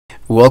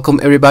Welcome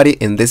everybody.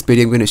 In this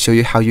video I'm going to show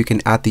you how you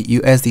can add the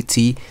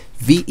USDT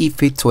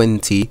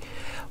BEP20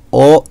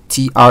 or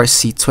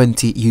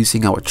TRC20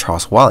 using our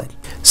Trust wallet.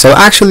 So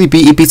actually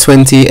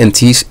BEP20 and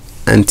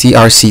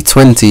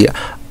TRC20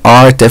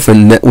 are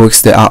different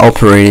networks that are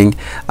operating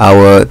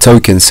our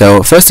tokens.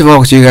 So first of all,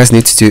 what you guys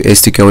need to do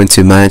is to go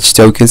into manage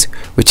tokens,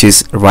 which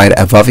is right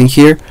above in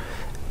here,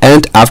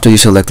 and after you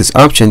select this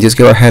option, just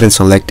go ahead and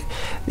select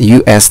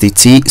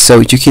USDT. So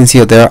you can see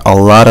that there are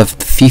a lot of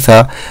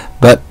Theta,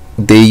 but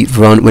they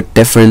run with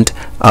different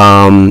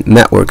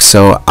networks.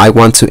 So I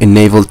want to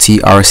enable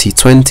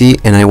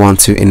TRC20 and I want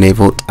to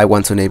enable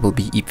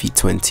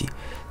BEP20.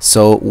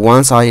 So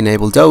once I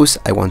enable those,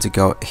 I want to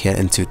go ahead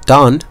and to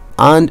done,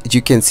 and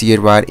you can see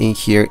it right in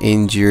here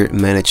in your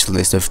managed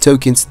list of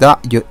tokens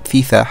that your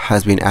Theta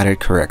has been added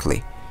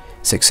correctly,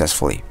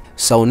 successfully.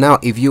 So now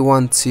if you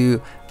want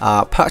to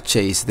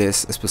purchase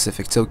this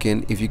specific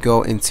token, if you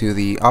go into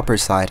the upper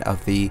side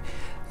of the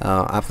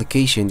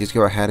application, just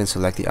go ahead and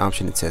select the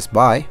option that says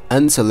buy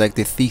and select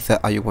the Theta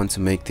you want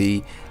to make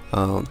the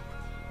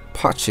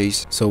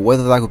purchase. So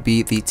whether that would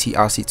be the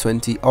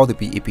TRC20 or the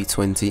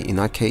BEP20, in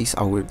that case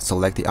I would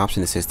select the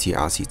option that says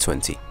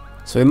TRC20.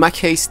 So in my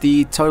case,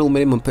 the total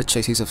minimum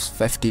purchase is of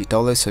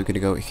 $50, so I'm going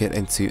to go ahead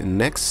into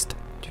next.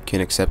 You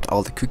can accept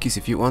all the cookies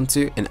if you want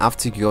to, and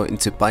after you go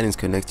into Binance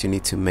Connect, you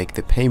need to make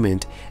the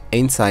payment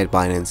inside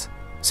Binance.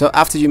 So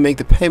after you make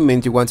the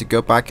payment, you want to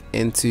go back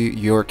into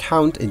your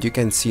account and you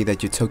can see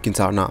that your tokens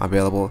are not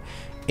available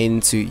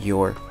into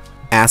your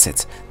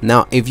assets.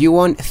 Now if you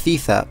want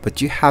Theta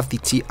but you have the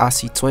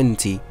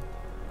TRC20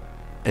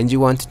 and you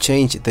want to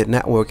change the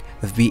network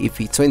of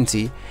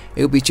BEP20,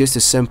 it will be just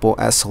as simple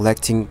as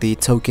selecting the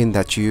token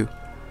that you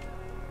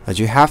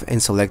have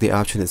and select the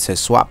option that says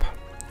swap.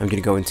 I'm going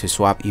to go into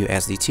swap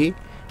USDT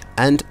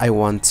and I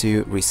want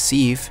to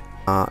receive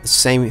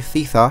same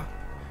Theta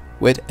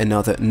with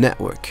another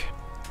network.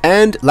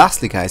 And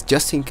lastly guys,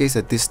 just in case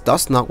that this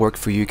does not work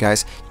for you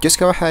guys, just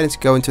go ahead and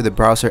go into the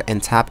browser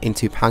and tap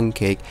into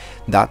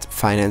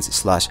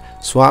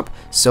pancake.finance/swap.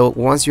 So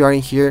once you are in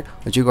here,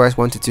 what you guys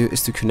want to do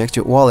is to connect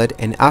your wallet,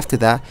 and after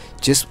that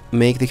just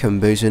make the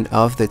conversion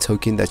of the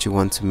token that you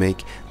want to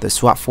make the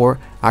swap for.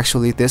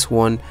 Actually this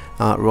one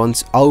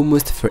runs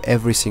almost for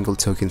every single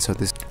token, so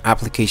this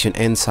application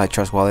inside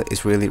Trust Wallet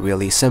is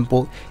really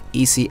simple,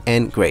 easy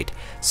and great.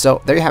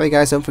 So there you have it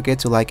guys. Don't forget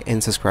to like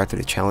and subscribe to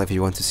the channel if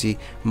you want to see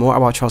more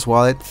about Trust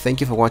Wallet. Thank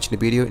you for watching the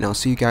video and I'll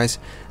see you guys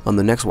on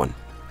the next one.